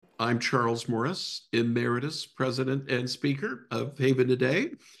I'm Charles Morris, emeritus president and speaker of Haven Today.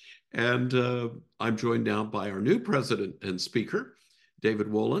 And I'm joined now by our new president and speaker, David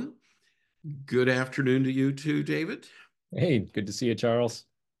Wollen. Good afternoon to you too, David. Hey, good to see you, Charles.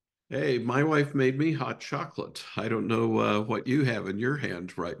 Hey, my wife made me hot chocolate. I don't know what you have in your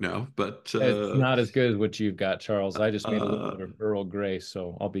hand right now, but It's not as good as what you've got, Charles. I just made a little uh, bit of Earl Grey,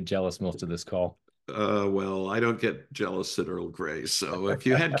 so I'll be jealous most of this call. well, I don't get jealous at Earl Grey. So if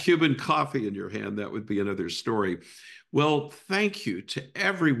you had Cuban coffee in your hand, that would be another story. Well, thank you to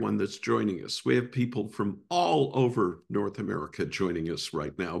everyone that's joining us. We have people from all over North America joining us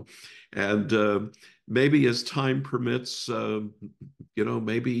right now. And maybe as time permits,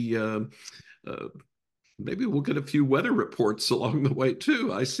 maybe uh, maybe we'll get a few weather reports along the way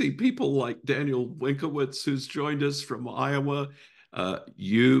too. I see people like Daniel Winkowitz, who's joined us from Iowa.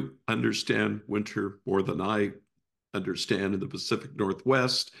 You understand winter more than I understand in the Pacific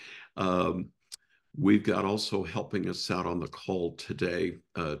Northwest. Um, we've got also helping us out on the call today,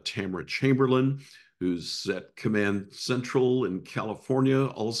 Tamara Chamberlain, who's at Command Central in California,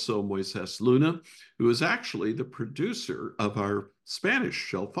 also Moises Luna, who is actually the producer of our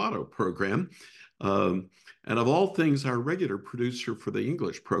Spanish Shelfado program. Um, and of all things, our regular producer for the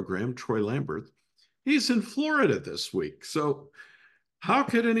English program, Troy Lambert, he's in Florida this week. So how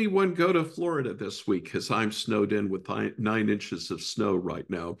could anyone go to Florida this week? Because I'm snowed in with 9 inches of snow right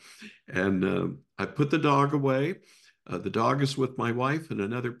now. And I put the dog away. The dog is with my wife in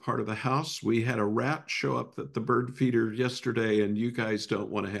another part of the house. We had a rat show up at the bird feeder yesterday, and you guys don't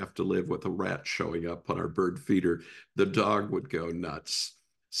want to have to live with a rat showing up on our bird feeder. The dog would go nuts.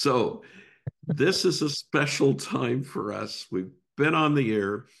 So this is a special time for us. We've been on the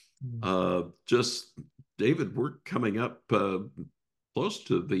air. Just David, we're coming up close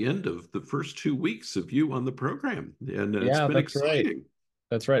to the end of the first 2 weeks of you on the program, and it's Yeah, been that's right. exciting.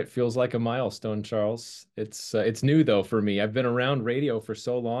 That's right. Feels like a milestone, Charles. It's new though for me. I've been around radio for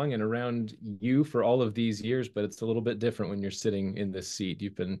so long and around you for all of these years, but it's a little bit different when you're sitting in this seat.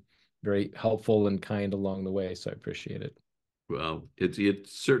 You've been very helpful and kind along the way, so I appreciate it. Well, it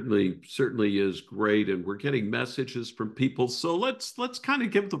certainly is great, and we're getting messages from people. So let's kind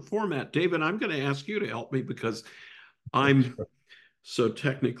of give the format. David, I'm going to ask you to help me because I'm Sure. so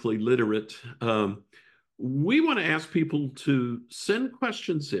technically literate. We want to ask people to send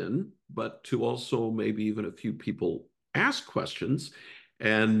questions in, but to also maybe even a few people ask questions.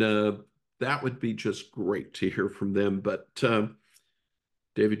 And that would be just great to hear from them. But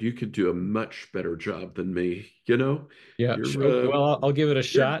David, you could do a much better job than me. Yeah, You're sure. Well, I'll give it a you're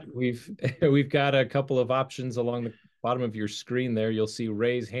shot. We've we've got a couple of options along the bottom of your screen there. You'll see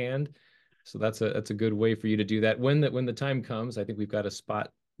raise hand. So that's a good way for you to do that. When the time comes, I think we've got a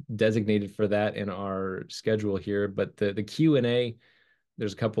spot designated for that in our schedule here. But the Q&A,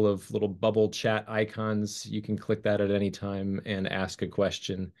 there's a couple of little bubble chat icons. You can click that at any time and ask a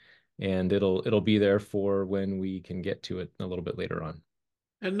question, and it'll be there for when we can get to it a little bit later on.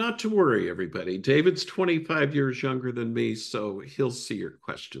 And not to worry, everybody. David's 25 years younger than me, so he'll see your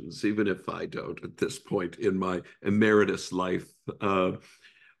questions, even if I don't at this point in my emeritus life.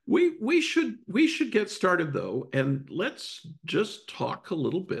 We should get started though, and let's just talk a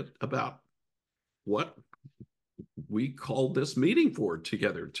little bit about what we called this meeting for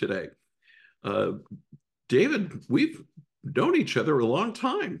together today. Uh, David, we've known each other a long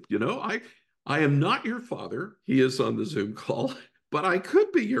time. I am not your father. He is on the Zoom call, but I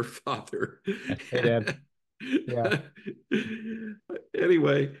could be your father. Hey, Dad. Yeah.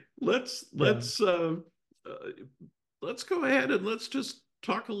 Anyway, let's Yeah. let's uh, uh, let's go ahead and let's just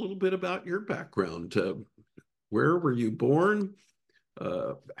talk a little bit about your background. Where were you born?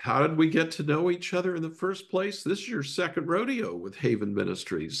 How did we get to know each other in the first place? This is your second rodeo with Haven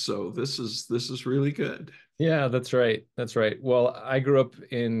Ministries, so this is really good. Yeah, that's right. That's right. Well, I grew up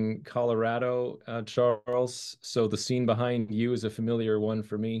in Colorado, Charles, so the scene behind you is a familiar one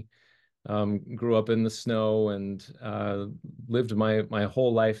for me. Grew up in the snow and lived my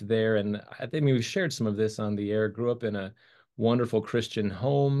whole life there. And I think we've shared some of this on the air. Grew up in a wonderful Christian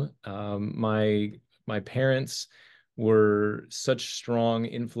home. My parents were such strong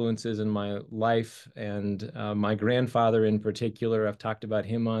influences in my life, and my grandfather in particular. I've talked about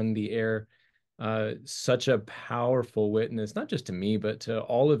him on the air. Such a powerful witness, not just to me, but to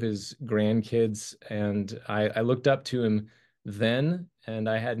all of his grandkids. And I looked up to him then, and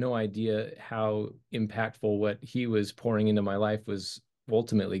I had no idea how impactful what he was pouring into my life was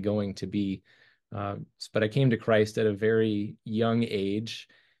ultimately going to be. But I came to Christ at a very young age.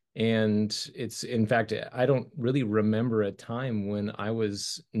 And it's, in fact, I don't really remember a time when I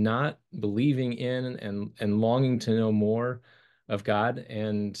was not believing in and longing to know more of God.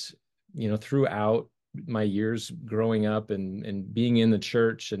 And, throughout my years growing up and being in the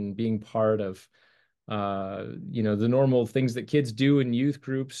church and being part of, the normal things that kids do in youth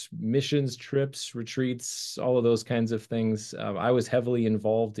groups, missions, trips, retreats, all of those kinds of things. I was heavily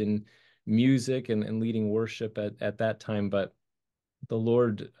involved in music and leading worship at that time, but the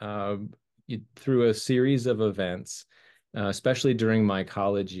Lord, through a series of events, especially during my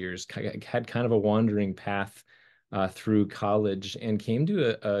college years, had kind of a wandering path through college and came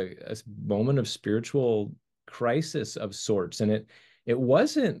to a moment of spiritual crisis of sorts. And it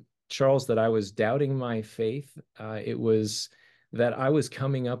wasn't, Charles, that I was doubting my faith. It was that I was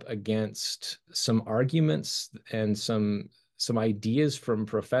coming up against some arguments and some ideas from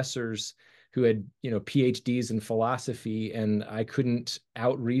professors who had, PhDs in philosophy, and I couldn't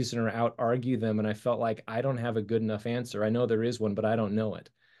out reason or out argue them. And I felt like I don't have a good enough answer. I know there is one, but I don't know it.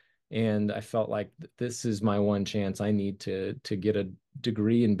 And I felt like this is my one chance. I need to get a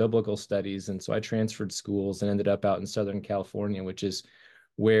degree in biblical studies. And so I transferred schools and ended up out in Southern California, which is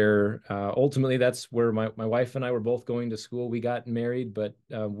where ultimately that's where my wife and I were both going to school. We got married, but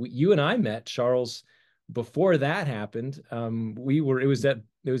you and I met, Charles, before that happened. It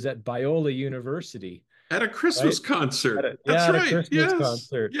was at Biola University, At a Christmas right? concert. That's At a right. Christmas Yes.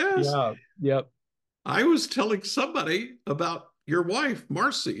 concert. Yes. Yeah. Yep. I was telling somebody about your wife,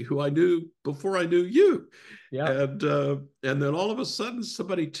 Marcy, who I knew before I knew you. Yeah. And then all of a sudden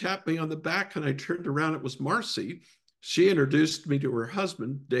somebody tapped me on the back and I turned around. It was Marcy. She introduced me to her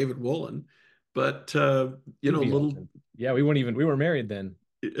husband, David Wollen. But You'd be little husband. Yeah, we were married then.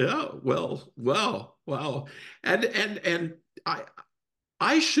 yeah, well, wow. And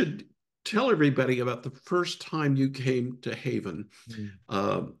I should tell everybody about the first time you came to Haven. Mm.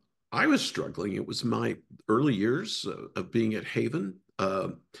 Um, I was struggling. It was my early years of being at Haven.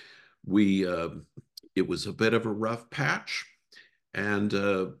 We It was a bit of a rough patch, and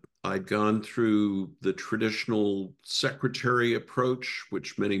I'd gone through the traditional secretary approach,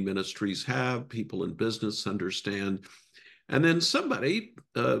 which many ministries have. People in business understand, and then somebody,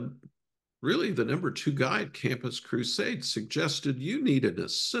 really the number two guy at Campus Crusade, suggested you need an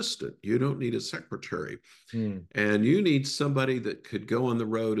assistant. You don't need a secretary. Mm. And you need somebody that could go on the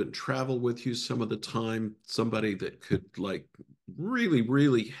road and travel with you some of the time, somebody that could like really,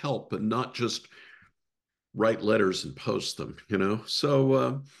 really help and not just write letters and post them.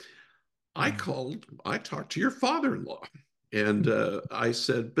 So Mm. I talked to your father-in-law and I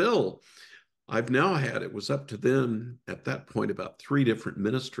said, Bill, I've now had, it was up to then at that point, about three different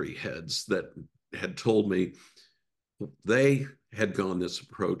ministry heads that had told me they had gone this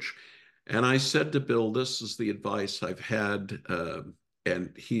approach. And I said to Bill, this is the advice I've had.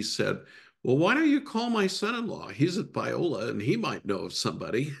 And he said, well, why don't you call my son-in-law? He's at Biola and he might know of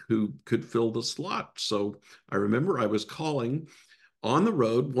somebody who could fill the slot. So I remember I was calling on the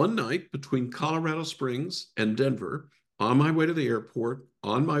road one night between Colorado Springs and Denver on my way to the airport,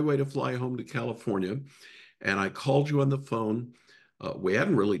 on my way to fly home to California. And I called you on the phone. We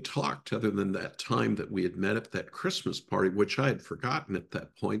hadn't really talked other than that time that we had met at that Christmas party, which I had forgotten at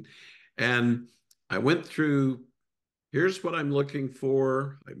that point. And I went through, here's what I'm looking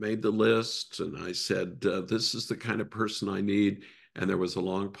for. I made the list and I said, this is the kind of person I need. And there was a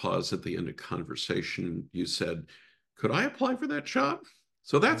long pause at the end of conversation. You said, could I apply for that job?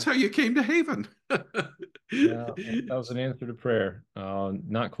 So that's how you came to Haven. Yeah, that was an answer to prayer.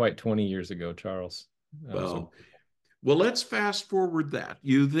 Not quite 20 years ago, Charles. So Well, well, let's fast forward that.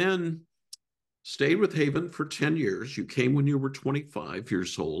 You then stayed with Haven for 10 years. You came when you were 25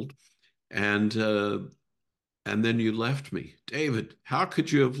 years old, and then you left me. David, how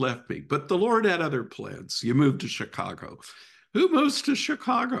could you have left me? But the Lord had other plans. You moved to Chicago. Who moves to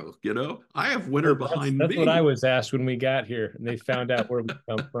Chicago? I have winter behind that's what I me. was asked when we got here, and they found out where we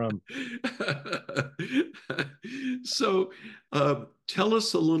come from. So, tell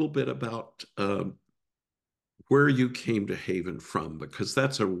us a little bit about where you came to Haven from, because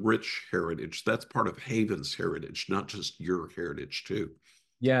that's a rich heritage. That's part of Haven's heritage, not just your heritage, too.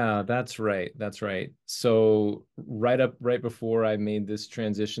 Yeah, that's right. That's right. So right before I made this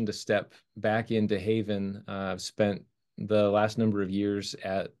transition to step back into Haven, I've spent the last number of years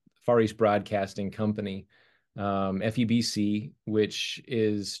at Far East Broadcasting Company, FEBC, which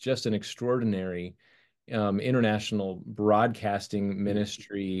is just an extraordinary international broadcasting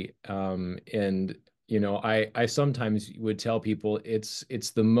ministry. And I sometimes would tell people it's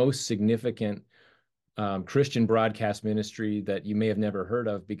the most significant Christian broadcast ministry that you may have never heard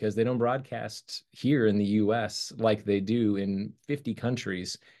of, because they don't broadcast here in the US like they do in 50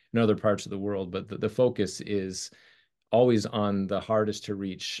 countries in other parts of the world. But the focus is always on the hardest to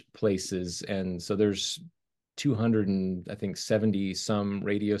reach places. And so there's 200 and I think 70 some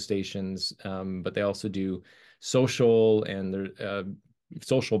radio stations, but they also do social and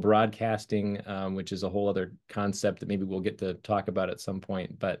social broadcasting, which is a whole other concept that maybe we'll get to talk about at some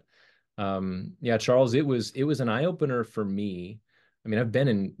point. But yeah, Charles, it was an eye opener for me. I mean, I've been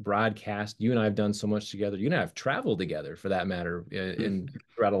in broadcast. You and I have done so much together. You and I have traveled together, for that matter, in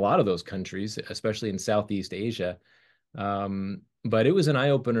throughout a lot of those countries, especially in Southeast Asia. But it was an eye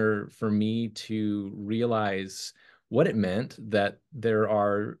opener for me to realize what it meant that there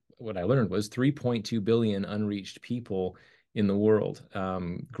are, what I learned was 3.2 billion unreached people in the world.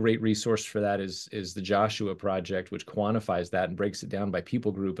 Great resource for that is the Joshua Project, which quantifies that and breaks it down by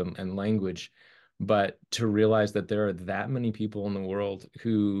people group and language. But to realize that there are that many people in the world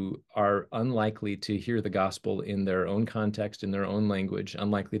who are unlikely to hear the gospel in their own context, in their own language,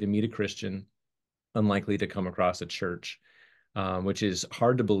 unlikely to meet a Christian, unlikely to come across a church, which is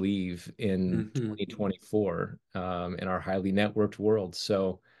hard to believe in 2024 in our highly networked world.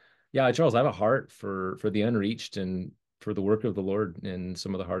 So, yeah, Charles, I have a heart for the unreached and for the work of the Lord in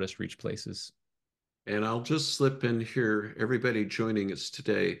some of the hardest reached places. And I'll just slip in here, everybody joining us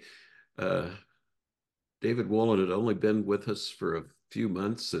today. Uh, David Wollen had only been with us for a few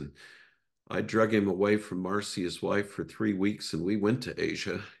months, and I drug him away from Marcy, his wife, for 3 weeks, and we went to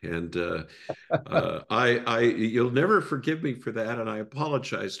Asia. And you'll never forgive me for that, and I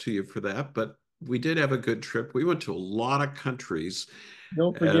apologize to you for that. But we did have a good trip. We went to a lot of countries, No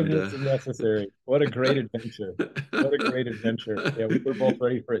and forgiveness is necessary. What a great adventure. What a great adventure. Yeah, we were both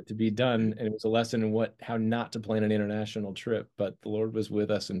ready for it to be done. And it was a lesson in how not to plan an international trip. But the Lord was with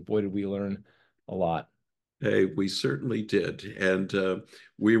us, and boy, did we learn a lot. Hey, we certainly did. And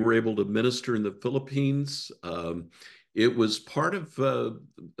we were able to minister in the Philippines. It was part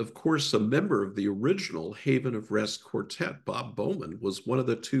of course, a member of the original Haven of Rest Quartet. Bob Bowman was one of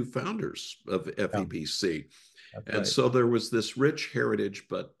the two founders of Yeah, FEBC. that's And right. so there was this rich heritage,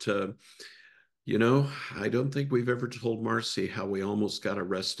 but I don't think we've ever told Marcy how we almost got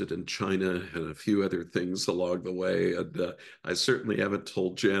arrested in China and a few other things along the way. And I certainly haven't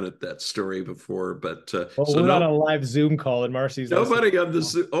told Janet that story before. But Well, so we're on no, a live Zoom call, and Marcy's listening. nobody on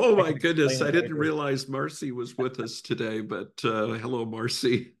this. Oh I my can explain goodness, I it didn't later. realize Marcy was with us today. But hello,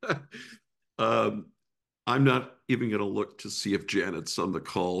 Marcy. um, I'm not even going to look to see if Janet's on the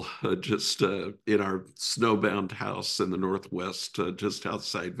call, just in our snowbound house in the Northwest, just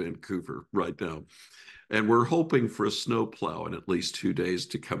outside Vancouver right now. And we're hoping for a snowplow in at least 2 days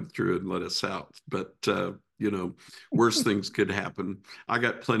to come through and let us out. But, worse things could happen. I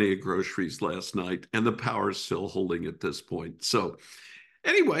got plenty of groceries last night, and the power's still holding at this point. So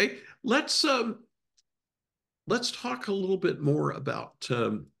anyway, let's talk a little bit more about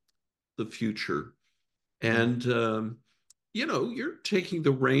the future. Mm, And you're taking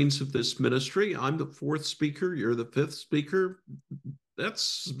the reins of this ministry. I'm the fourth speaker. You're the fifth speaker.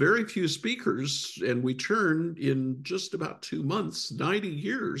 That's very few speakers, and we turn in just about 2 months, 90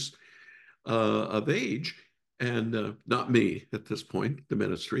 years of age, and not me at this point, the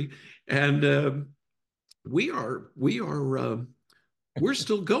ministry, and we're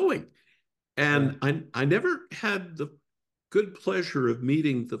still going. yeah. And I never had the good pleasure of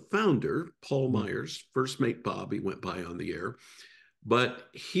meeting the founder, Paul Mm, Myers, first mate Bob. He went by on the air, but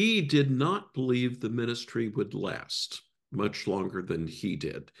he did not believe the ministry would last much longer than he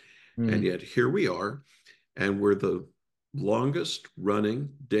did. And mm, yet here we are, and we're the longest running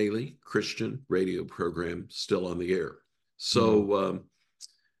daily Christian radio program still on the air. mm. So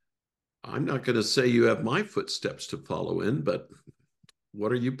I'm not going to say you have my footsteps to follow in, but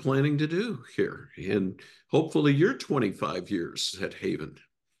what are you planning to do here? And hopefully you're 25 years at Haven.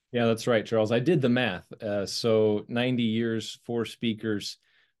 Yeah, that's right, Charles. I did the math. So 90 years, four speakers.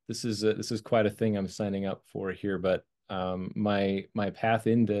 This is quite a thing I'm signing up for here. But my path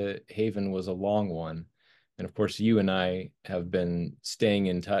into Haven was a long one, and of course, you and I have been staying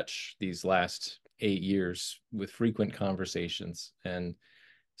in touch these last 8 years with frequent conversations. And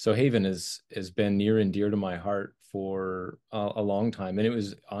so Haven has been near and dear to my heart for a long time, and it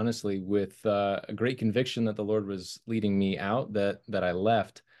was honestly with a great conviction that the Lord was leading me out that I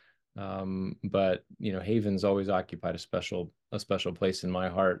left. But Haven's always occupied a special place in my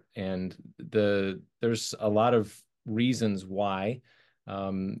heart, and there's a lot of reasons why.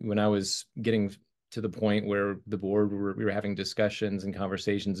 When I was getting to the point where the board we were having discussions and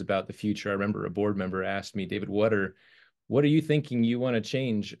conversations about the future, I remember a board member asked me, David, what are you thinking you want to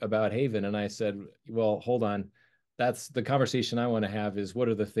change about Haven? And I said, well, hold on. That's the conversation I want to have, is what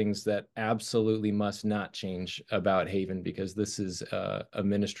are the things that absolutely must not change about Haven, because this is a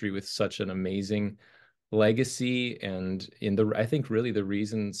ministry with such an amazing legacy. And I think really the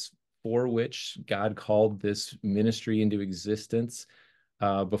reasons for which God called this ministry into existence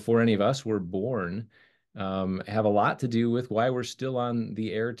before any of us were born, have a lot to do with why we're still on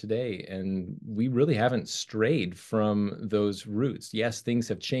the air today. And we really haven't strayed from those roots. Yes, things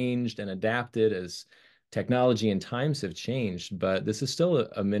have changed and adapted as technology and times have changed, but this is still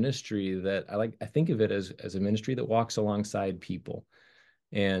a ministry that I think of it as a ministry that walks alongside people.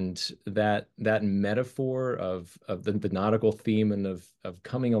 And that metaphor of the nautical theme and of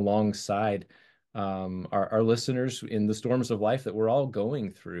coming alongside our listeners in the storms of life that we're all going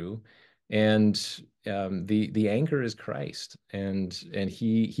through. And the anchor is Christ, and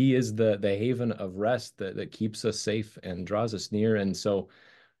he is the haven of rest that keeps us safe and draws us near. And so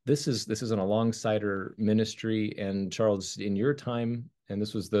this is an alongside-er ministry. And Charles, in your time, and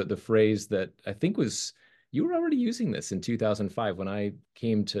this was the phrase that I think was, you were already using this in 2005 when I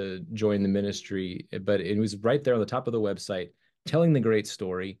came to join the ministry, but it was right there on the top of the website, telling the great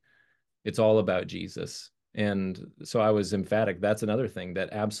story. It's all about Jesus. And so I was emphatic. That's another thing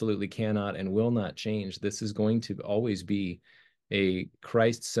that absolutely cannot and will not change. This is going to always be a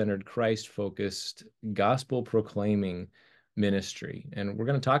Christ-centered, Christ-focused, gospel-proclaiming ministry. And we're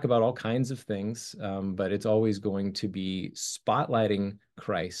going to talk about all kinds of things, but it's always going to be spotlighting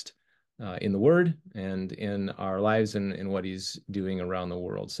Christ in the Word and in our lives and in what He's doing around the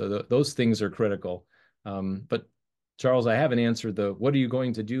world. So those things are critical. But Charles, I haven't answered the what are you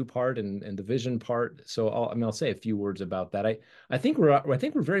going to do part and the vision part. So I'll say a few words about that. I think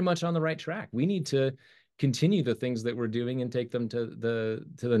we're very much on the right track. We need to continue the things that we're doing and take them to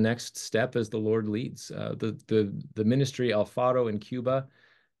the next step as the Lord leads. The ministry El Faro in Cuba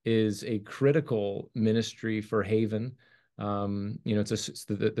is a critical ministry for Haven. It's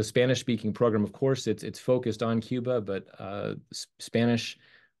the Spanish-speaking program. Of course, it's focused on Cuba, but Spanish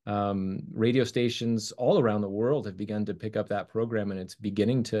radio stations all around the world have begun to pick up that program, and it's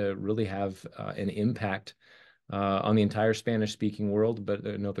beginning to really have an impact on the entire Spanish-speaking world. But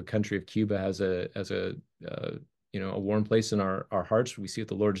the country of Cuba has a warm place in our hearts. We see what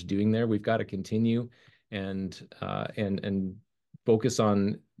the Lord's doing there. We've got to continue and focus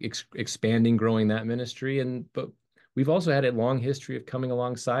on expanding, growing that ministry. But we've also had a long history of coming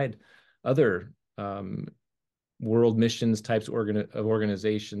alongside other world missions types of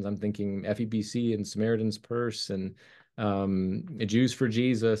organizations. I'm thinking FEBC and Samaritan's Purse and Jews for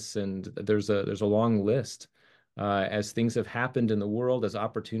Jesus, and there's a long list. As things have happened in the world, as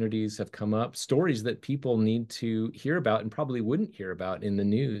opportunities have come up, stories that people need to hear about and probably wouldn't hear about in the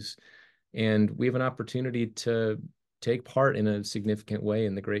news. And we have an opportunity to take part in a significant way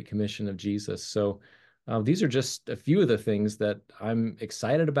in the Great Commission of Jesus. So these are just a few of the things that I'm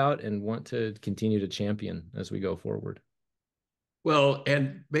excited about and want to continue to champion as we go forward. Well,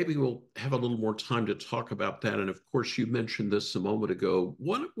 and maybe we'll have a little more time to talk about that. And of course, you mentioned this a moment ago.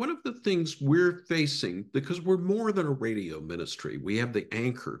 One of the things we're facing, because we're more than a radio ministry, we have the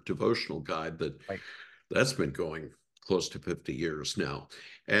Anchor devotional guide that's been going close to 50 years now.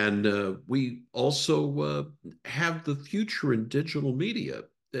 And we also have the future in digital media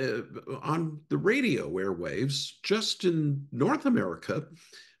on the radio airwaves. Just in North America,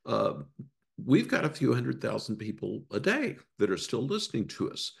 we've got a few 100,000 people a day that are still listening to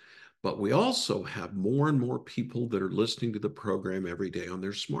us. But we also have more and more people that are listening to the program every day on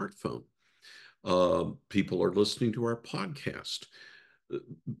their smartphone. People are listening to our podcast.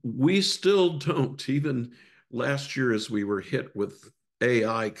 We still don't, even last year as we were hit with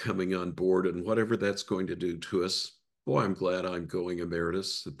AI coming on board and whatever that's going to do to us. Boy, I'm glad I'm going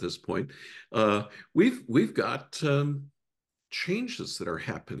emeritus at this point. We've got changes that are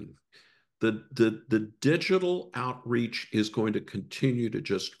happening. The digital outreach is going to continue to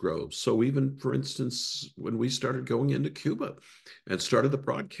just grow. So even, for instance, when we started going into Cuba and started the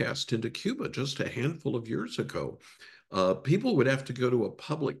broadcast into Cuba just a handful of years ago, people would have to go to a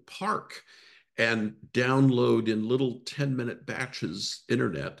public park and download in little 10-minute batches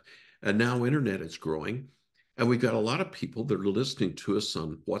internet. And now internet is growing. And we've got a lot of people that are listening to us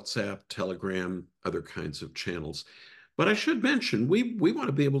on WhatsApp, Telegram, other kinds of channels. But I should mention, we want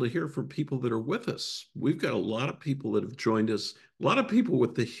to be able to hear from people that are with us. We've got a lot of people that have joined us, a lot of people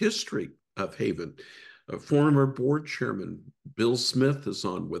with the history of Haven. A former board chairman, Bill Smith, is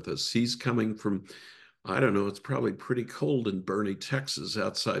on with us. He's coming from, I don't know, it's probably pretty cold in Boerne, Texas,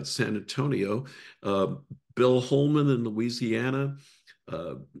 outside San Antonio. Bill Holman in Louisiana.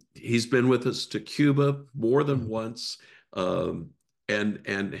 He's been with us to Cuba more than once.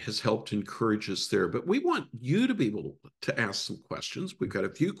 And has helped encourage us there. But we want you to be able to ask some questions. We've got a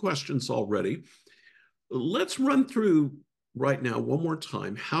few questions already. Let's run through right now one more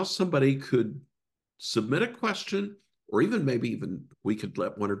time how somebody could submit a question or even maybe even we could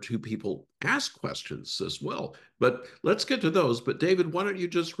let one or two people ask questions as well. But let's get to those. But David, why don't you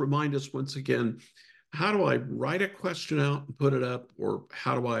just remind us once again, how do I write a question out and put it up, or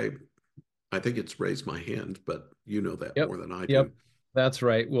how do I think it's raise my hand, but you know that Yep. more than I do. Yep. That's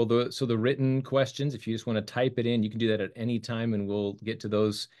right. Well, the written questions, if you just want to type it in, you can do that at any time, and we'll get to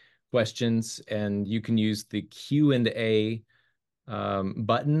those questions. And you can use the Q&A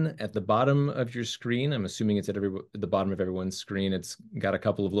button at the bottom of your screen. I'm assuming it's at the bottom of everyone's screen. It's got a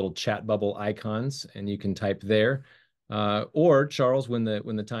couple of little chat bubble icons, and you can type there. Or Charles, when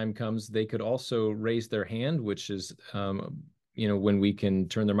the time comes, they could also raise their hand, which is when we can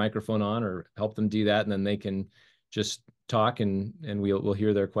turn their microphone on or help them do that, and then they can just talk, and we'll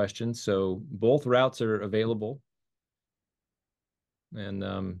hear their questions. So both routes are available,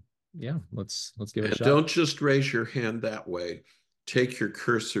 and yeah, let's give it a And shot. don't just raise your hand that way. Take your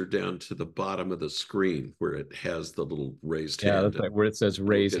cursor down to the bottom of the screen where it has the little raised Yeah, hand, that's right, and where it says it'll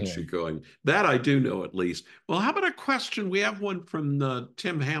raise get you hand. going. That I do know at least. Well, how about a question? We have one from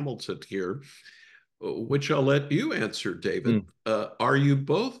Tim Hamilton here, which I'll let you answer, David. Mm. Are you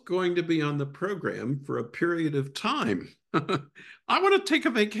both going to be on the program for a period of time? I want to take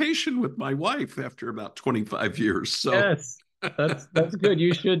a vacation with my wife after about 25 years. So Yes, that's good.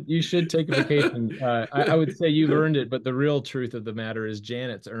 You should take a vacation. I would say you've earned it, but the real truth of the matter is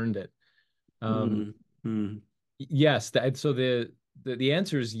Janet's earned it. Um, Mm, mm. yes, so the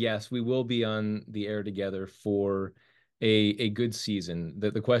answer is yes. We will be on the air together for a good season.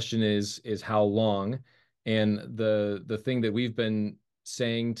 The question is how long, and the thing that we've been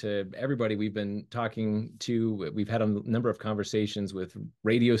saying to everybody we've been talking to, we've had a number of conversations with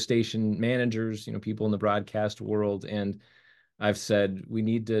radio station managers, people in the broadcast world, and I've said we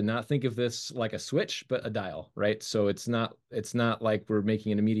need to not think of this like a switch, but a dial, right? So it's not like we're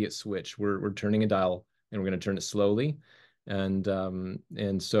making an immediate switch. We're turning a dial, and we're going to turn it slowly. And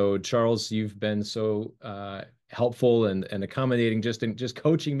so Charles, you've been so helpful and accommodating, just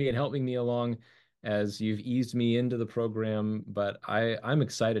coaching me and helping me along as you've eased me into the program. But I'm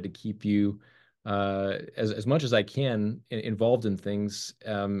excited to keep you as much as I can involved in things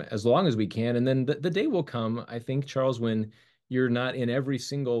as long as we can. And then the day will come, I think, Charles, when you're not in every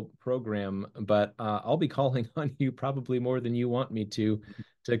single program, but I'll be calling on you probably more than you want me to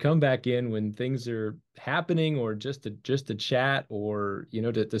come back in when things are happening, or just to chat, or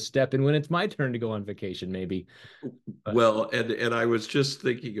to step in when it's my turn to go on vacation, maybe. But Well, and I was just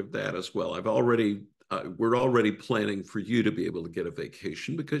thinking of that as well. We're already planning for you to be able to get a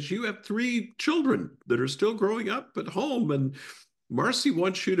vacation because you have three children that are still growing up at home, and Marcy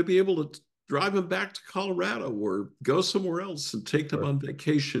wants you to be able to drive them back to Colorado or go somewhere else and take them sure. on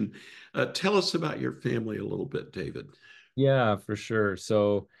vacation. Tell us about your family a little bit, David. Yeah, for sure.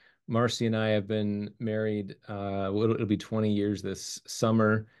 So Marcy and I have been married. It'll be 20 years this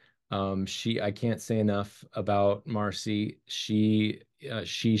summer. I can't say enough about Marcy. She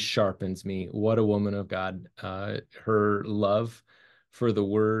sharpens me. What a woman of God. Her love for the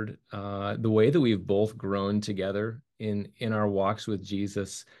word, the way that we've both grown together in our walks with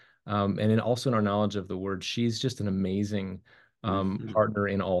Jesus, also in our knowledge of the word. She's just an amazing Mhm. partner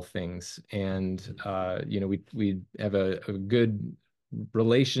in all things. And we have a good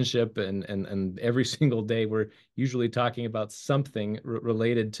relationship, and every single day we're usually talking about something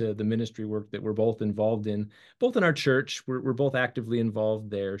related to the ministry work that we're both involved in, both in our church. We're both actively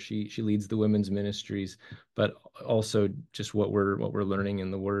involved there. She leads the women's ministries, but also just what we're learning in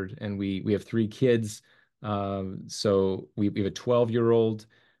the word. And we have three kids. So we have a 12-year-old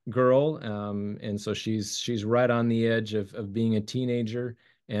girl, and so she's right on the edge of being a teenager.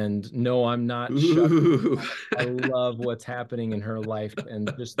 And no, I'm not shut. Ooh. I love what's happening in her life,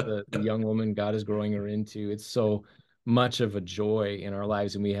 and just the young woman God is growing her into. It's so much of a joy in our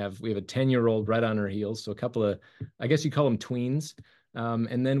lives. And we have a 10-year-old right on her heels, so a couple of, I guess you call them tweens.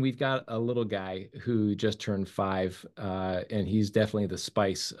 And then we've got a little guy who just turned 5, and he's definitely the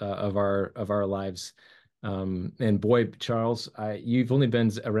spice of our lives. And boy, Charles, you've only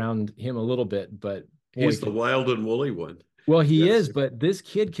been around him a little bit, but boy, He's the wild and woolly one. well, he Yes. is. But this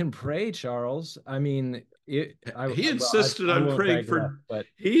kid can pray, Charles. I mean, He well, insisted I on won't praying brag enough, for but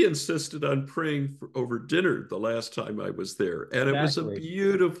he insisted on praying for over dinner the last time I was there, and it was a exactly.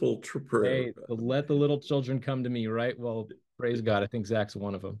 beautiful prayer. Hey, so let the little children come to me, right? Well, praise God. I think Zach's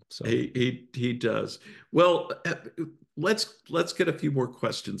one of them. So, He does. Well, let's get a few more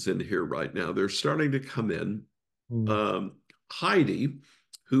questions in here right now. They're starting to come in. mm, Um, Heidi,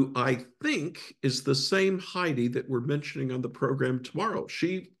 who I think is the same Heidi that we're mentioning on the program tomorrow.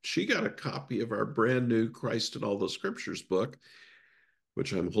 She got a copy of our brand new Christ in All the Scriptures book,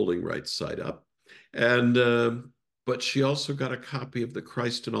 which I'm holding right side up. And but she also got a copy of the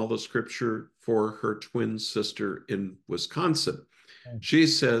Christ in All the Scripture for her twin sister in Wisconsin. She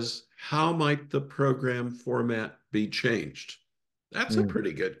says, how might the program format be changed? That's a Mm.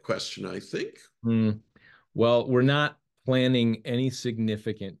 pretty good question, I think. Mm. Well, we're not planning any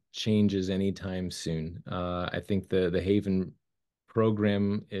significant changes anytime soon. I think the Haven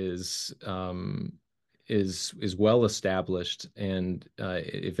program is well established, and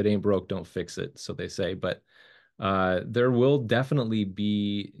if it ain't broke, don't fix it, so they say. But there will definitely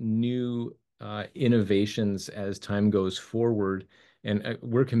be new innovations as time goes forward. And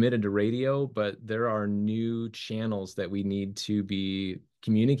we're committed to radio, but there are new channels that we need to be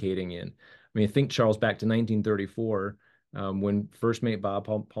communicating in. I mean, think, Charles, back to 1934, when first mate Bob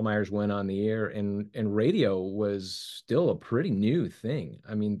Paul Myers went on the air, and radio was still a pretty new thing.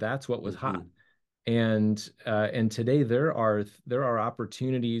 I mean, that's what was hot. Mhm. And today there are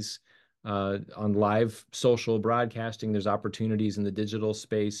opportunities on live social broadcasting. There's opportunities in the digital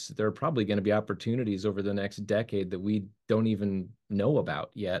space. There are probably going to be opportunities over the next decade that we don't even know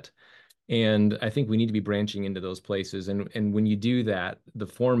about yet. And I think we need to be branching into those places. And when you do that, the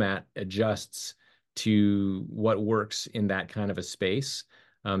format adjusts to what works in that kind of a space.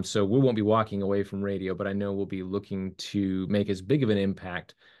 So we won't be walking away from radio, but I know we'll be looking to make as big of an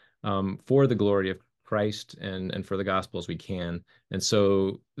impact for the glory of Christ and for the gospel as we can. And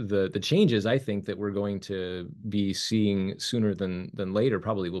so the changes I think that we're going to be seeing sooner than later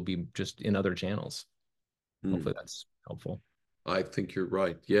probably will be just in other channels. Mm. Hopefully that's helpful. I think you're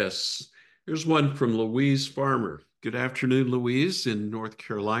right. Yes. Here's one from Louise Farmer. Good afternoon, Louise, in North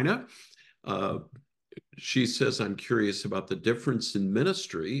Carolina. Uh, she says, I'm curious about the difference in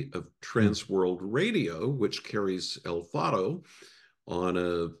ministry of Mm. Trans World Radio, which carries El Fado on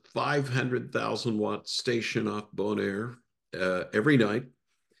a 500,000-watt station off Bonaire every night.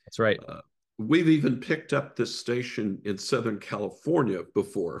 That's right. Uh, we've even picked up this station in Southern California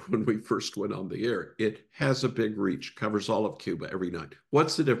before when we first went on the air. It has a big reach, covers all of Cuba every night.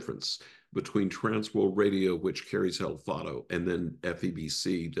 What's the difference between Transworld Radio, which carries El Fado, and then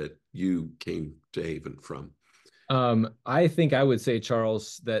FEBC that you came to Haven from? I think I would say,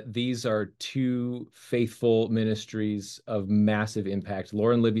 Charles, that these are two faithful ministries of massive impact.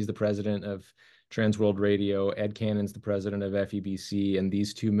 Lauren Libby's the president of Trans World Radio. Ed Cannon's the president of FEBC, and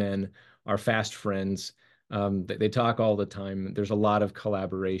these two men are fast friends. They talk all the time. There's a lot of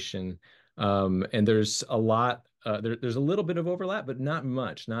collaboration, and there's a lot. There's a little bit of overlap, but not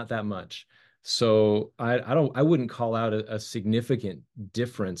much, not that much. So I wouldn't call out a significant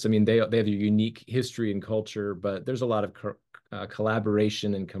difference. I mean, they have a unique history and culture, but there's a lot of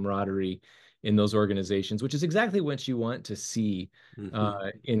collaboration and camaraderie in those organizations, which is exactly what you want to see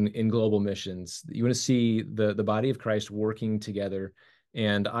Mm-hmm. in global missions. You want to see the body of Christ working together.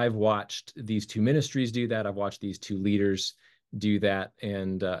 And I've watched these two ministries do that. I've watched these two leaders do that,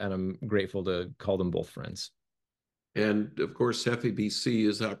 and I'm grateful to call them both friends. And of course, FEBC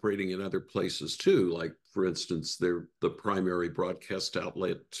is operating in other places too. Like, for instance, they're the primary broadcast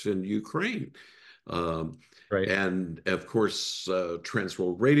outlet in Ukraine. Um, Right. and of course,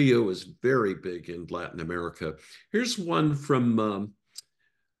 Transworld Radio is very big in Latin America. Here's one from,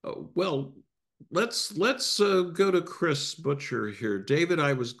 well, let's go to Chris Butcher here. David,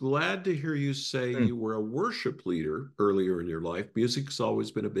 I was glad to hear you say Hmm. you were a worship leader earlier in your life. Music's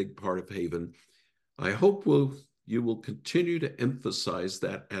always been a big part of Haven. I hope you will continue to emphasize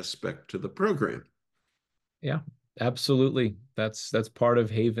that aspect to the program. Yeah, absolutely. That's part of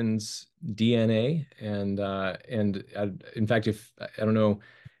Haven's DNA, and in fact, if I don't know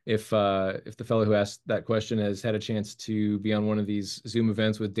if the fellow who asked that question has had a chance to be on one of these Zoom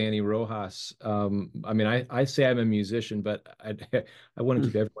events with Danny Rojas. I mean, I say I'm a musician, but I want to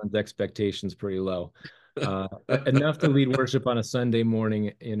keep everyone's expectations pretty low. Enough to lead worship on a Sunday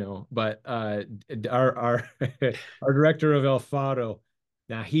morning, but our our director of El Fado,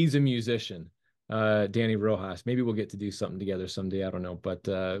 now he's a musician, Danny Rojas. Maybe we'll get to do something together someday. I don't know,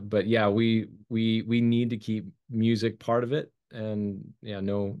 but yeah, we need to keep music part of it, and yeah,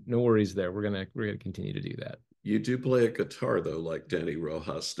 no worries there. We're gonna continue to do that. You do play a guitar though, like Danny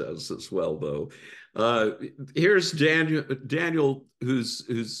Rojas does as well, though. Uh, Here's Daniel,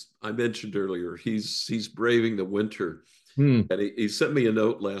 who's I mentioned earlier. He's braving the winter, Hmm. and he sent me a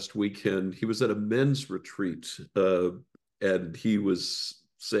note last weekend. He was at a men's retreat, and he was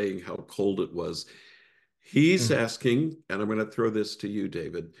saying how cold it was. He's Hmm. asking, and I'm going to throw this to you,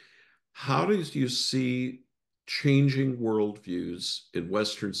 David. How do you see changing worldviews in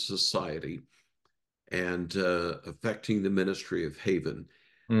Western society and affecting the ministry of Haven?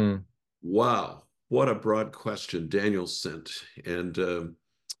 Hmm. Wow, what a broad question Daniel sent. And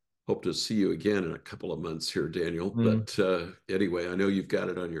hope to see you again in a couple of months here, Daniel. Mm. But anyway, I know you've got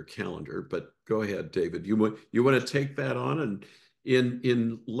it on your calendar. But go ahead, David. You want to take that on, and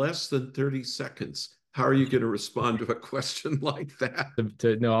in less than 30 seconds, how are you going to respond to a question like that?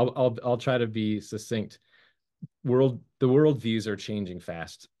 No, I'll try to be succinct. The world views are changing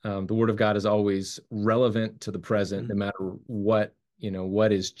fast. The Word of God is always relevant to the present, no Mm, matter what,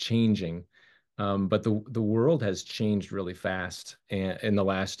 what is changing. But the world has changed really fast, and in the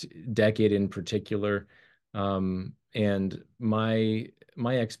last decade in particular. And my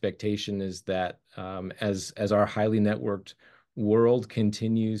expectation is that as our highly networked world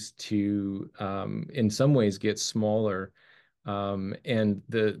continues to in some ways get smaller, and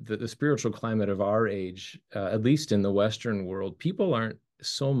the spiritual climate of our age, at least in the Western world, people aren't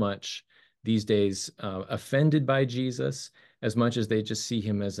so much these days offended by Jesus as much as they just see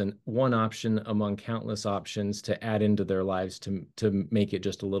him as one option among countless options to add into their lives to make it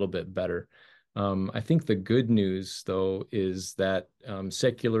just a little bit better. I think the good news, though, is that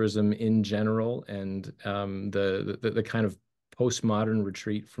secularism in general and the kind of postmodern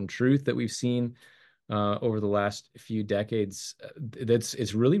retreat from truth that we've seen over the last few decades,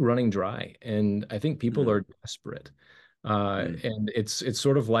 it's really running dry, and I think people mm, are desperate. mm, And it's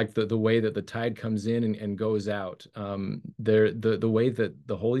sort of like the way that the tide comes in and goes out. The way that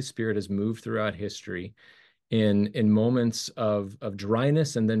the Holy Spirit has moved throughout history in moments of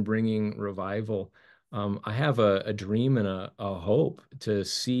dryness and then bringing revival. I have a dream and a hope to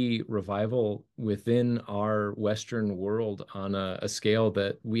see revival within our Western world on a scale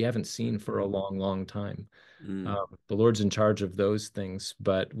that we haven't seen for a long, long time. mm. The Lord's in charge of those things,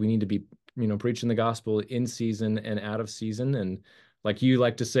 but we need to be, preaching the gospel in season and out of season. And like you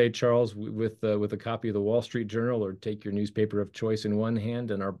like to say, Charles, with a copy of the Wall Street Journal, or take your newspaper of choice in one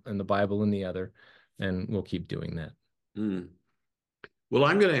hand and the Bible in the other, and we'll keep doing that. Mm. Well,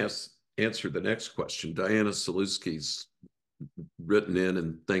 I'm going to answer the next question. Diana Saluski's written in,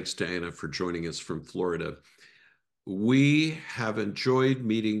 and thanks, Diana, for joining us from Florida. We have enjoyed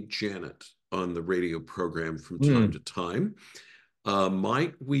meeting Janet on the radio program from time Mm. to time.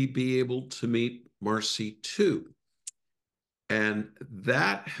 Might we be able to meet Marcy too? And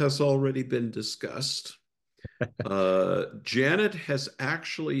that has already been discussed. Janet has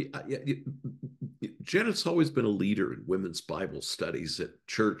actually, Janet's always been a leader in women's Bible studies at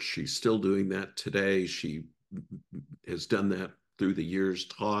church. She's still doing that today. She has done that through the years,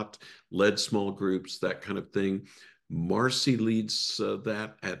 taught, led small groups, that kind of thing. Marcy leads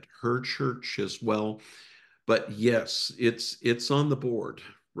that at her church as well. But yes, it's on the board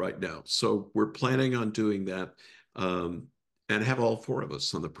right now. So we're planning on doing that, and have all four of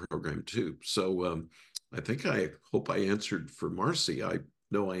us on the program too. So I hope I answered for Marcy. I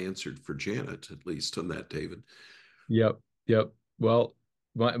know I answered for Janet, at least on that, David. Yep. Yep. Well,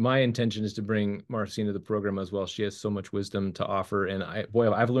 my intention is to bring Marcy into the program as well. She has so much wisdom to offer, and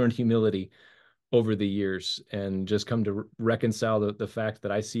I've learned humility over the years and just come to reconcile the fact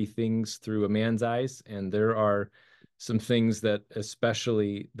that I see things through a man's eyes, and there are some things that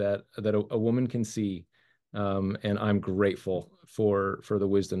especially that a woman can see. And I'm grateful for the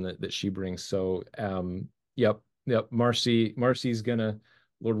wisdom that she brings. So yep, yep. Marcy's gonna,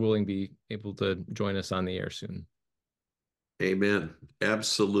 Lord willing, be able to join us on the air soon. Amen.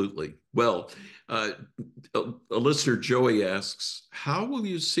 Absolutely. Well, uh, a listener, Joey, asks, how will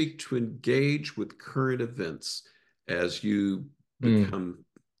you seek to engage with current events as you Mm, become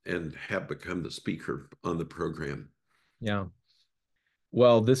and have become the speaker on the program? yeah.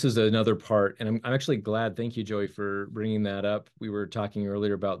 Well, this is another part, and I'm actually glad. Thank you, Joey, for bringing that up. We were talking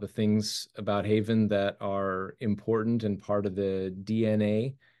earlier about the things about Haven that are important and part of the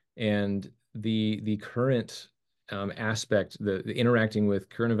DNA, and the current aspect, the interacting with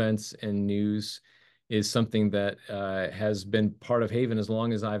current events and news, is something that has been part of Haven as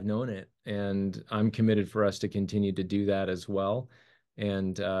long as I've known it, and I'm committed for us to continue to do that as well.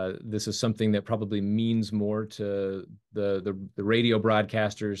 And this is something that probably means more to the radio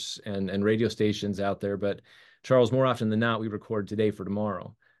broadcasters and radio stations out there. But Charles, more often than not, we record today for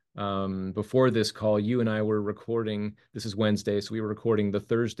tomorrow. Before this call, you and I were recording. This is Wednesday, so we were recording the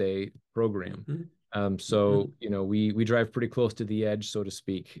Thursday program. Mhm, So mhm, we drive pretty close to the edge, so to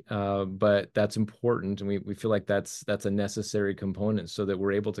speak. But that's important, and we feel like that's a necessary component so that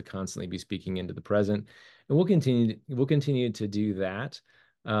we're able to constantly be speaking into the present, and we'll continue to do that.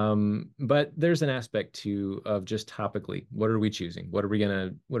 But there's an aspect too of just topically, what are we choosing? What are we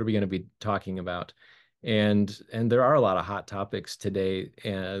gonna be talking about? And there are a lot of hot topics today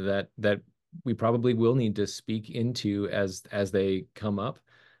that we probably will need to speak into as they come up,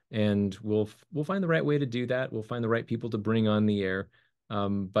 and we'll find the right way to do that. We'll find the right people to bring on the air.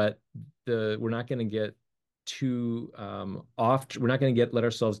 But we're not going to get too off. We're not going to let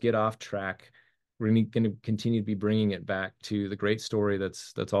ourselves get off track. We're going to continue to be bringing it back to the great story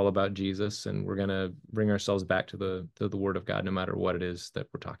that's all about Jesus, and we're going to bring ourselves back to the Word of God, no matter what it is that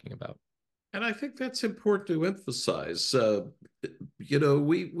we're talking about. And I think that's important to emphasize.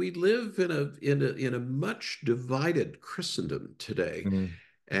 We live in a much divided Christendom today. Mm.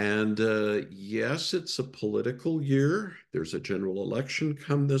 And yes, it's a political year. There's a general election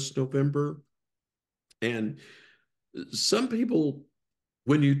come this November. And some people,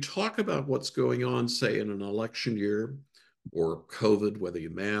 when you talk about what's going on, say in an election year or COVID, whether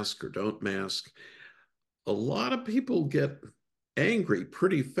you mask or don't mask, a lot of people get angry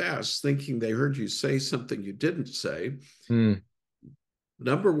pretty fast thinking they heard you say something you didn't say. Mm.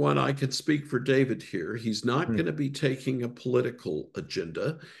 Number one, I can speak for David here. He's not Mm. going to be taking a political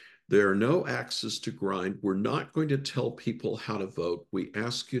agenda. There are no axes to grind. We're not going to tell people how to vote. We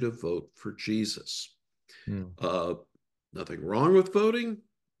ask you to vote for Jesus. Mm. Uh, Nothing wrong with voting.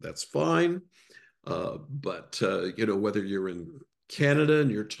 That's fine. But whether you're in Canada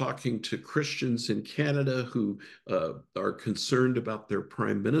and you're talking to Christians in Canada who are concerned about their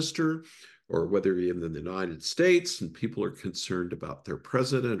prime minister, or whether you're in the United States and people are concerned about their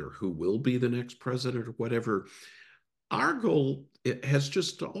president or who will be the next president or whatever, our goal it has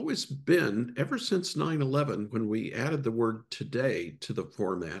just always been, ever since 9/11, when we added the word today to the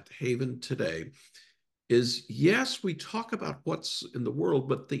format, Haven Today, is yes, we talk about what's in the world,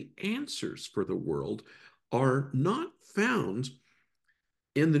 but the answers for the world are not found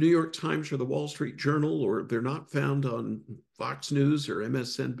in the New York Times or the Wall Street Journal, or they're not found on Fox News or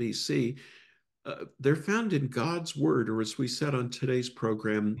MSNBC. They're found in God's Word, or as we said on today's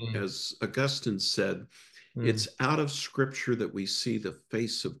program, Mm. as Augustine said, Mm. it's out of Scripture that we see the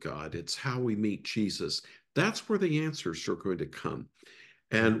face of God. It's how we meet Jesus. That's where the answers are going to come.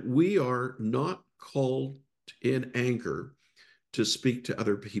 And we are not called in anger to speak to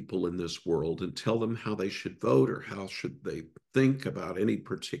other people in this world and tell them how they should vote or how should they think about any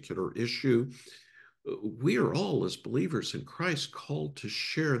particular issue. We are all, as believers in Christ, called to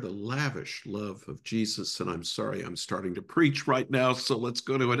share the lavish love of Jesus. And I'm sorry, I'm starting to preach right now. So let's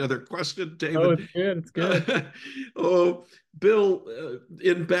go to another question, Oh, David. it's good. It's good. Oh, Bill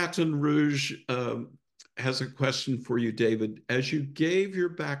in Baton Rouge has a question for you, David. As you gave your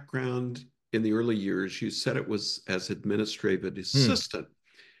background in the early years, you said it was as administrative Hmm. assistant.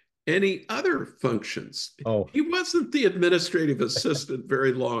 Any other functions? Oh, He wasn't the administrative assistant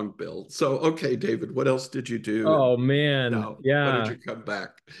very long, Bill. So, okay, David, what else did you do? And oh man. now, when did Yeah. you come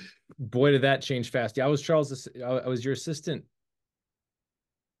back? Boy, did that change fast. Yeah, I was Charles. I was your assistant.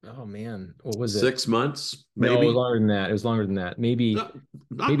 Oh man, what was it? 6 months, No, it was maybe? longer than that. It was longer than that. Maybe Not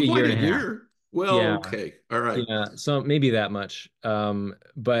maybe a year quite and a a half. year. Well, Yeah. okay. All right. Yeah. So maybe that much.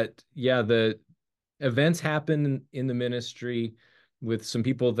 But yeah, the events happened in the ministry with some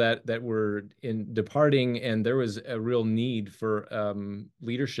people that were in departing, and there was a real need for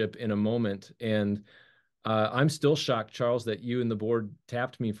leadership in a moment. And I'm still shocked, Charles, that you and the board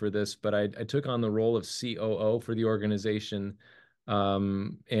tapped me for this, but I took on the role of COO for the organization.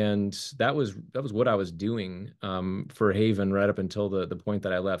 And that was what I was doing for Haven right up until the point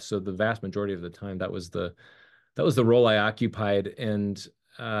that I left. So the vast majority of the time, that was the role I occupied. And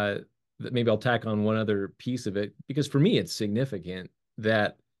maybe I'll tack on one other piece of it, because for me it's significant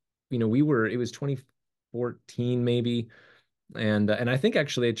that it was 2014 maybe, and I think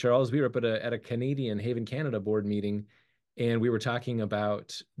actually, Charles, we were up at a Canadian Haven Canada board meeting, and we were talking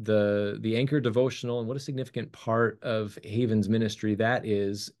about the anchor devotional and what a significant part of Haven's ministry that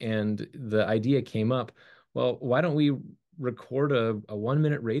is. And the idea came up, well, why don't we record a 1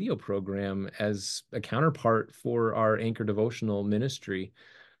 minute radio program as a counterpart for our anchor devotional ministry?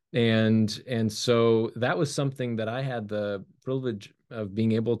 And so that was something that I had the privilege of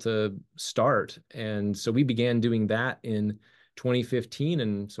being able to start. And so we began doing that in 2015.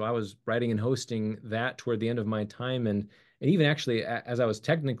 And so I was writing and hosting that toward the end of my time. And even actually, as I was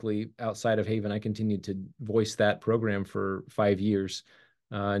technically outside of Haven, I continued to voice that program for 5 years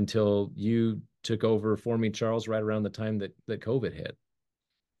until you took over for me, Charles, right around the time that COVID hit.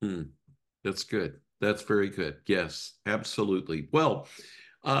 Hmm, that's good. That's very good. Yes, absolutely. Well,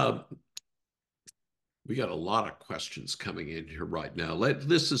 uh, we got a lot of questions coming in here right now.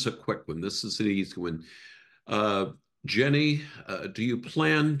 This is a quick one. This is an easy one. Uh, Jenny, do you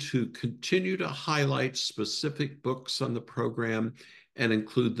plan to continue to highlight specific books on the program and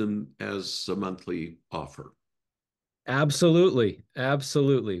include them as a monthly offer? Absolutely.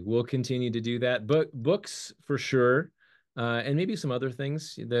 Absolutely. We'll continue to do that. Books for sure. and maybe some other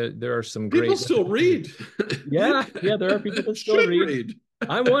things. There are some People great. still read. Yeah, yeah, there are people that still Should read. read.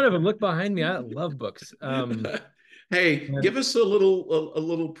 I'm one of them. Look behind me. I love books. Hey, And give us a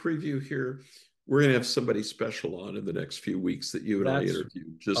little preview here. We're going to have somebody special on in the next few weeks that you and I that's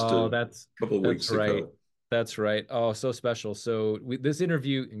interviewed just oh, a couple of that's weeks right. ago. That's right. Oh, so special. So this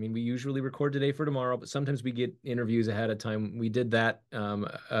interview, I mean, we usually record today for tomorrow, but sometimes we get interviews ahead of time. We did that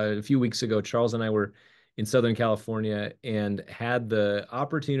a few weeks ago. Charles and I were in Southern California and had the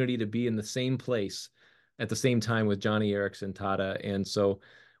opportunity to be in the same place at the same time with Johnny Erickson Tata. And so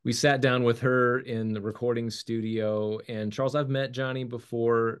we sat down with her in the recording studio. And Charles, I've met Johnny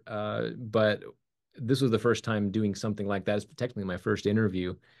before, but this was the first time doing something like that. It's technically my first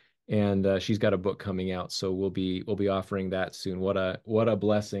interview, and she's got a book coming out, so we'll be offering that soon. What a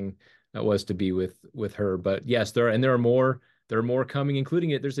blessing that was to be with her. But yes, there are more coming, including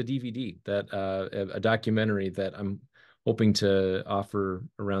it. There's a DVD that a documentary that I'm hoping to offer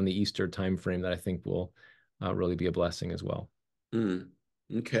around the Easter timeframe that I think will really be a blessing as well. Mm,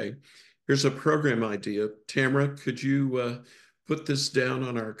 okay. Here's a program idea. Tamara, could you put this down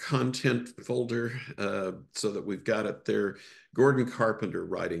on our content folder so that we've got it there? Gordon Carpenter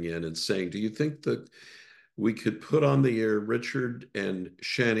writing in and saying, do you think that we could put on the air Richard and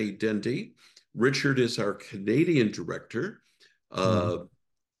Shani Dendy? Richard is our Canadian director. Mm. Uh,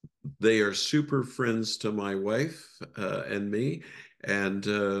 they are super friends to my wife and me. And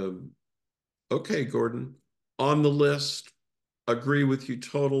okay, Gordon, on the list. Agree with you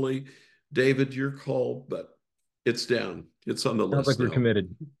totally. David, your call, but it's down. It's on the Sounds like list we're now.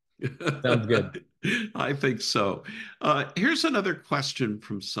 committed. Sounds good. I think so. Here's another question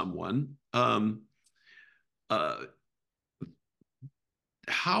from someone. Uh,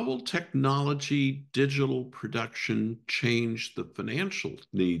 how will technology, digital production change the financial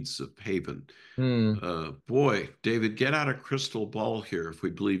needs of Haven? Hmm. Boy, David, get out a crystal ball here if we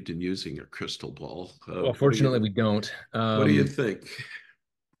believed in using a crystal ball. Well, fortunately, we don't. What do you think?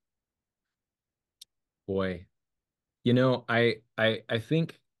 Boy,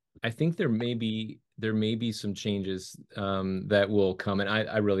 I think there may be some changes that will come, and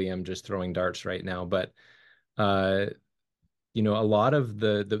I really am just throwing darts right now, but uh, a lot of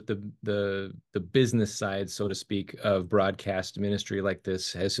the business side, so to speak, of broadcast ministry like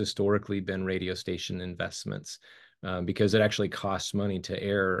this has historically been radio station investments, because it actually costs money to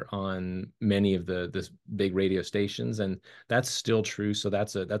air on many of the big radio stations, and that's still true. So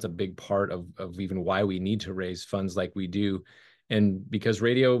that's a big part of even why we need to raise funds like we do. And because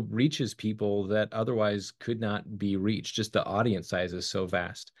radio reaches people that otherwise could not be reached, just the audience size is so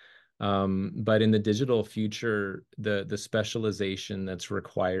vast. But in the digital future, the specialization that's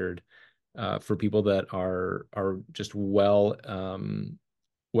required for people that are just well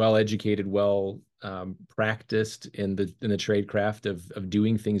educated, well practiced in the trade craft of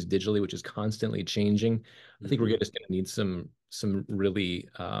doing things digitally, which is constantly changing. I think we're Mhm. just going to need some really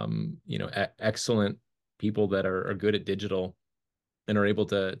excellent people that are good at digital and are able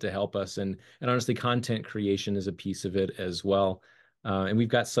to help us. And honestly, content creation is a piece of it as well. And we've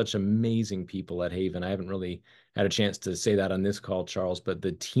got such amazing people at Haven. I haven't really had a chance to say that on this call, Charles, but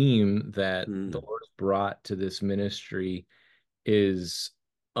the team that the Mm. Lord has brought to this ministry is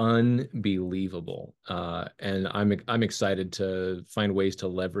unbelievable. And I'm excited to find ways to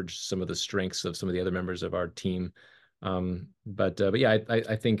leverage some of the strengths of some of the other members of our team. But yeah,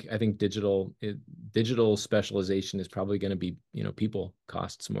 I think digital specialization is probably going to be, people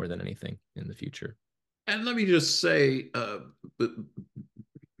costs more than anything in the future. And let me just say,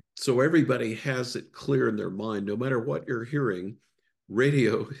 so everybody has it clear in their mind, no matter what you're hearing,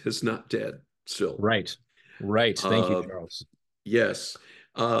 radio is not dead still. Right. Right. Thank you, Uh, Charles. yes.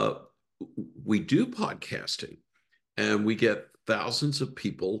 Uh, we do podcasting and we get thousands of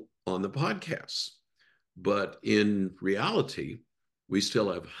people on the podcasts. But in reality, we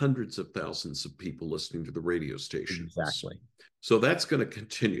still have hundreds of thousands of people listening to the radio stations. Exactly. So that's going to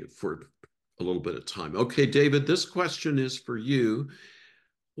continue for a little bit of time. Okay, David, this question is for you.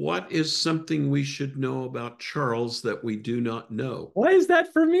 What is something we should know about Charles that we do not know? Why is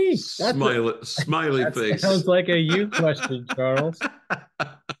that for me? Smiley That sounds face. like a you question, Charles.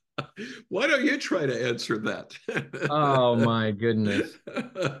 Why don't you try to answer Oh that? my goodness.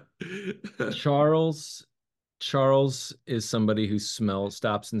 Charles Charles is somebody who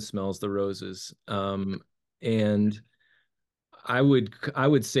stops and smells the roses. And I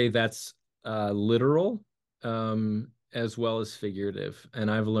would say that's literal, as well as figurative.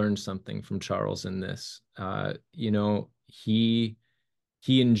 And I've learned something from Charles in this. He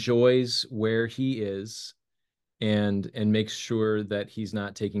enjoys where he is, and makes sure that he's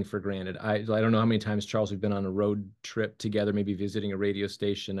not taking for granted. I don't know how many times, Charles, we've been on a road trip together, maybe visiting a radio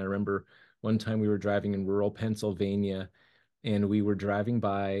station. I remember one time we were driving in rural Pennsylvania, and we were driving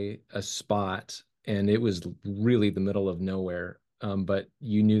by a spot, and it was really the middle of nowhere. But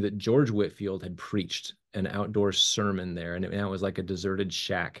you knew that George Whitefield had preached an outdoor sermon there, and it was like a deserted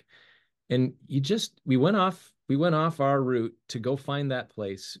shack. And we went off our route to go find that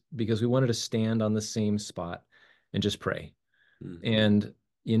place because we wanted to stand on the same spot and just pray. Mm-hmm. And,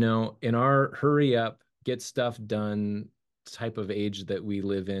 in our hurry up, get stuff done type of age that we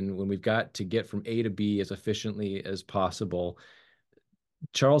live in, when we've got to get from A to B as efficiently as possible,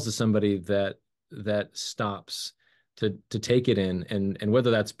 Charles is somebody that stops to take it in, and whether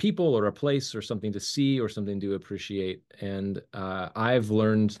that's people or a place or something to see or something to appreciate. And I've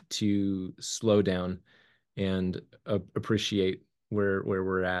learned to slow down and appreciate where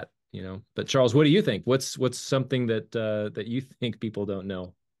we're at. But Charles, what do you think? What's something that you think people don't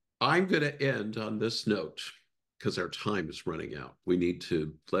know? I'm going to end on this note because our time is running out. We need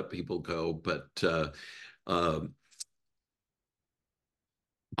to let people go, but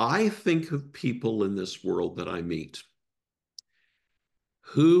I think of people in this world that I meet.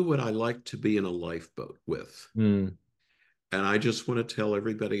 Who would I like to be in a lifeboat with? Mm, And I just want to tell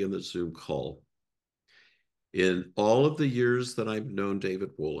everybody in the Zoom call, in all of the years that I've known David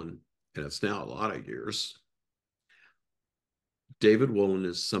Wollen, and it's now a lot of years, David Wollen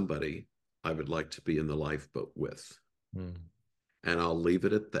is somebody I would like to be in the lifeboat with. mm. And I'll leave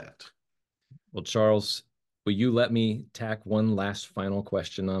it at that. Well, Charles, will you let me tack one last final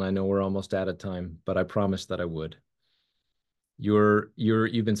question on? I know we're almost out of time, but I promised that I would.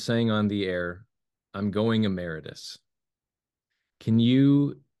 You've been saying on the air, I'm going emeritus. Can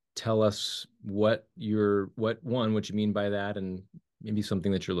you tell us what you mean by that, and maybe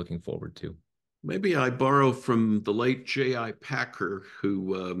something that you're looking forward to? Maybe I borrow from the late J.I. Packer,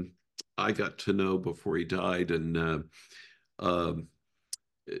 who I got to know before he died. And uh,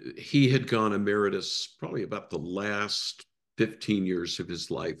 he had gone emeritus probably about the last 15 years of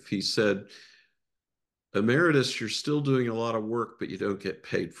his life. He said, emeritus, you're still doing a lot of work, but you don't get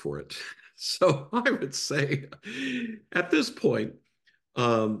paid for it. So I would say at this point,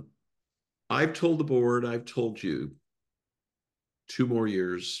 um, I've told the board, I've told you, 2 more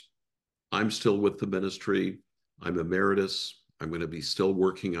years, I'm still with the ministry. I'm emeritus. I'm going to be still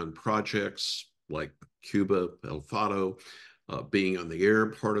working on projects like Cuba, El Fado, being on the air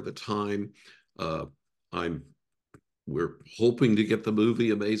part of the time. Uh, I'm we're hoping to get the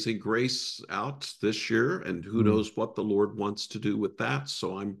movie Amazing Grace out this year, and who Mm, knows what the Lord wants to do with that.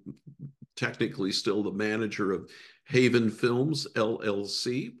 So I'm technically still the manager of Haven Films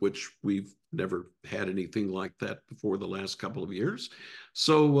LLC, which we've never had anything like that before the last couple of years.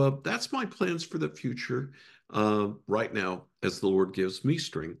 So that's my plans for the future right now, as the Lord gives me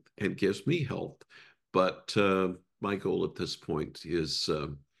strength and gives me health. But my goal at this point is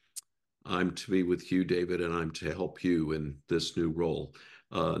I'm to be with you, David, and I'm to help you in this new role.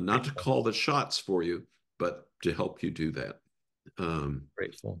 Not to grateful, call the shots for you, but to help you do that.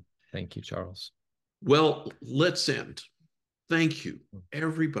 grateful. Thank you, Charles. Well, let's end. Thank you,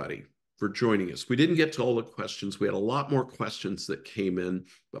 everybody, for joining us. We didn't get to all the questions. We had a lot more questions that came in,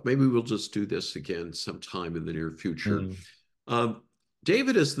 but maybe we'll just do this again sometime in the near future. Mm, Um,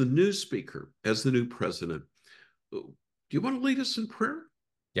 David, as the new speaker, as the new president, do you want to lead us in prayer?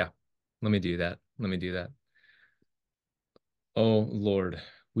 yeah, let me do that. Let me do that. Oh, Lord,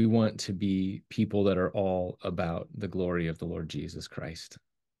 we want to be people that are all about the glory of the Lord Jesus Christ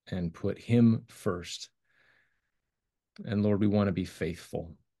and put him first. And Lord, we want to be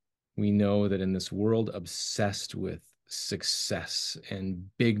faithful. We know that in this world obsessed with success and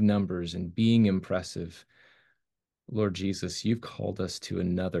big numbers and being impressive, Lord Jesus, you've called us to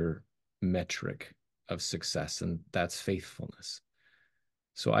another metric of success, and that's faithfulness.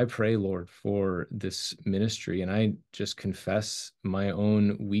 So I pray, Lord, for this ministry, and I just confess my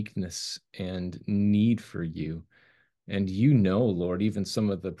own weakness and need for you. And Lord, even some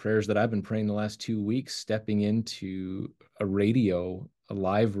of the prayers that I've been praying the last 2 weeks, stepping into a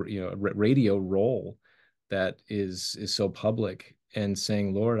live, radio role that is so public, and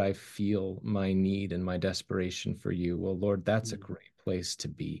saying, Lord, I feel my need and my desperation for you. Well, Lord, that's a great place to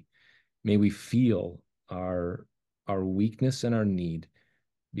be. May we feel our weakness and our need,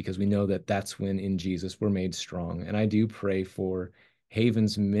 because we know that that's when in Jesus we're made strong. And I do pray for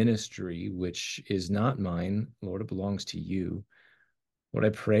Haven's ministry, which is not mine. Lord, it belongs to you. Lord, I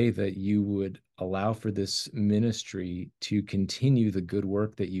pray that you would allow for this ministry to continue the good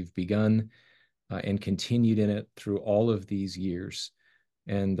work that you've begun and continued in it through all of these years.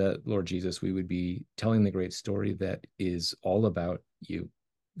 and that, Lord Jesus, we would be telling the great story that is all about you.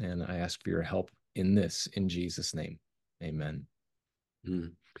 And I ask for your help in this, in Jesus' name. Amen.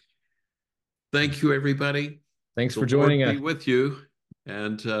 Mm. Thank you, everybody. Thanks The for joining Lord us. be with you,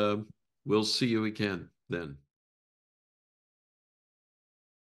 and we'll see you again then.